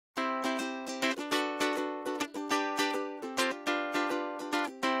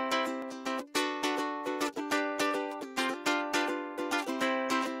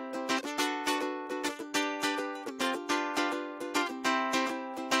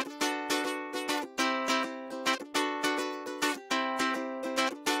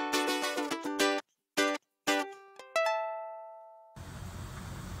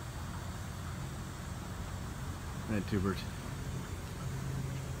Had two birds.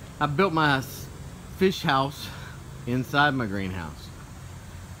 I built my fish house inside my greenhouse.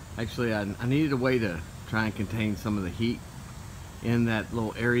 Actually, I needed a way to try and contain some of the heat in that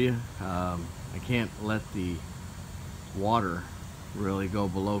little area. I can't let the water really go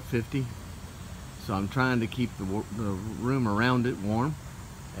below 50, so I'm trying to keep the room around it warm.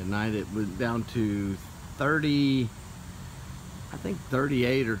 At night it went down to 30, I think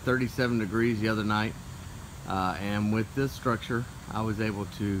 38 or 37 degrees the other night, and with this structure I was able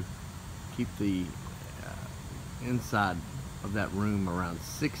to keep the inside of that room around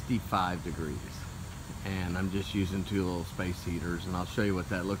 65 degrees, and I'm just using two little space heaters, and I'll show you what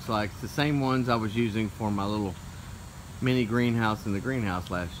that looks like. It's the same ones I was using for my little mini greenhouse in the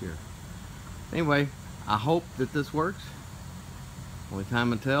greenhouse last year. Anyway, I hope that this works. Only time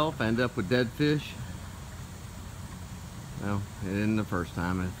will tell. If I end up with dead fish, well, it isn't the first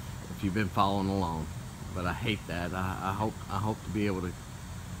time if you've been following along, but I hate that. I hope to be able to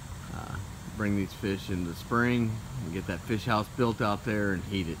bring these fish in the spring and get that fish house built out there and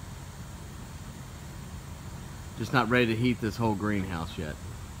heat it. Just not ready to heat this whole greenhouse yet.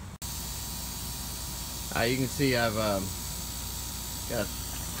 You can see I've got a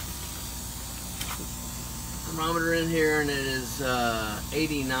thermometer in here, and it is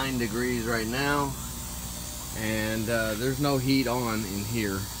 89 degrees right now, and there's no heat on in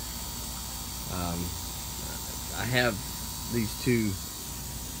here. I have these two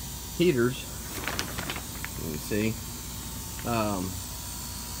heaters, you can see,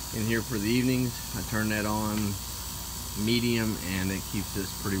 in here for the evenings. I turn that on medium, and it keeps this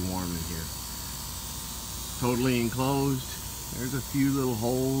pretty warm in here. Totally enclosed. There's a few little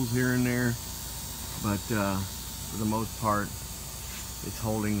holes here and there, but for the most part it's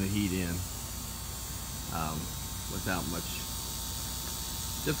holding the heat in without much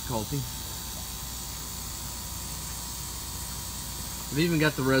difficulty. I've even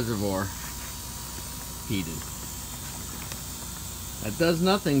got the reservoir heated. That does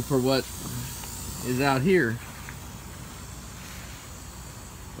nothing for what is out here.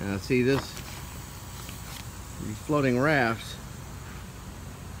 Now see this? These floating rafts,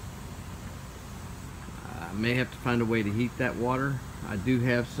 I may have to find a way to heat that water. I do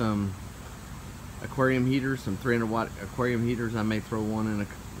have some aquarium heaters, some 300 watt aquarium heaters. I may throw one in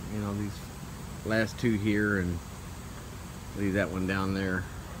these last two here and leave that one down there,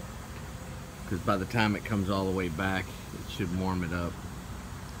 because by the time it comes all the way back it should warm it up.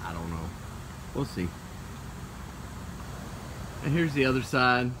 I don't know, we'll see. And here's the other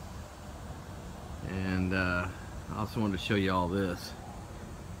side, and I also wanted to show you all this.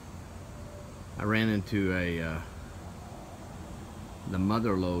 I ran into the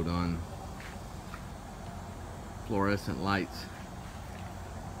mother lode on fluorescent lights.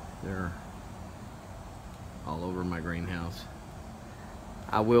 They're all over my greenhouse.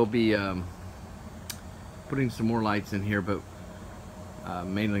 I will be putting some more lights in here, but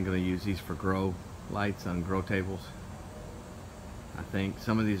mainly going to use these for grow lights on grow tables. I think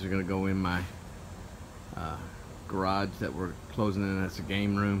some of these are going to go in my garage that we're closing in as a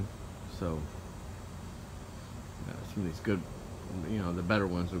game room. So some of these good, the better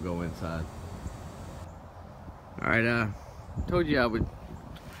ones will go inside. Alright, I told you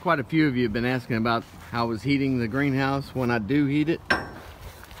quite a few of you have been asking about how I was heating the greenhouse when I do heat it.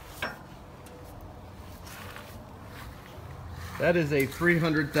 That is a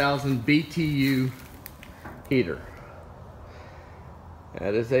 300,000 BTU heater.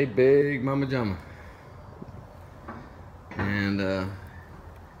 That is a big mama jama. And I'm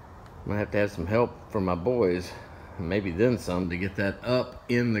gonna have to have some help from my boys, and maybe then some, to get that up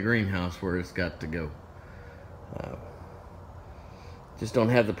in the greenhouse where it's got to go. Just don't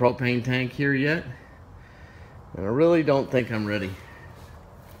have the propane tank here yet, and I really don't think I'm ready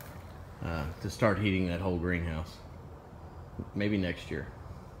to start heating that whole greenhouse. Maybe next year.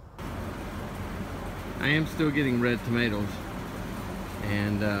 I am still getting red tomatoes,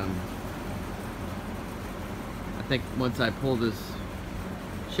 and I think once I pull this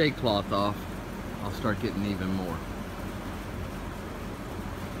shade cloth off, I'll start getting even more.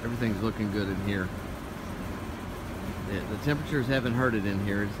 Everything's looking good in here. The temperatures haven't hurt it in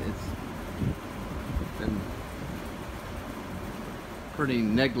here. It's been pretty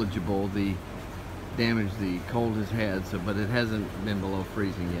negligible, the damage the cold has had, but it hasn't been below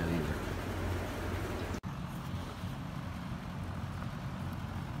freezing yet either.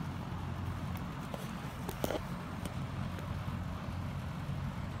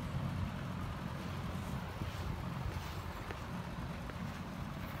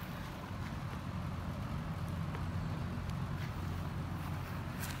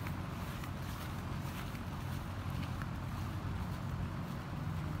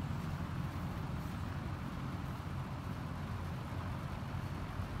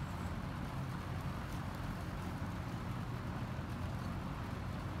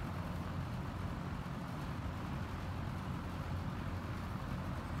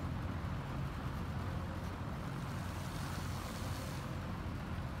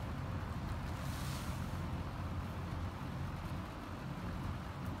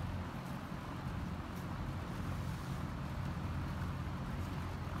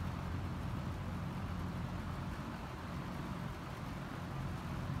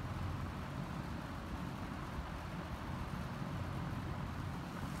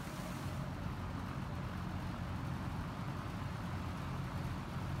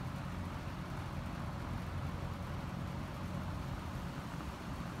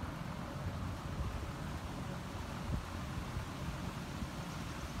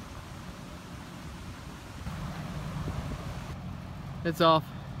 It's off.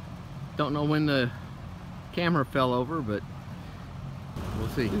 Don't know when the camera fell over, but we'll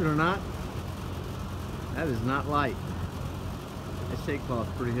see. Believe it or not, that is not light. That shake cloth's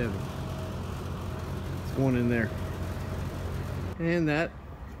pretty heavy. It's going in there. And that's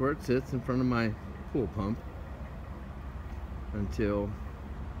where it sits in front of my pool pump until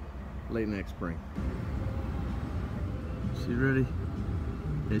late next spring. She's ready.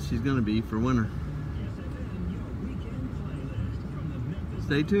 As she's gonna be for winter.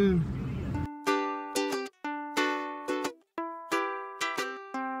 Stay tuned.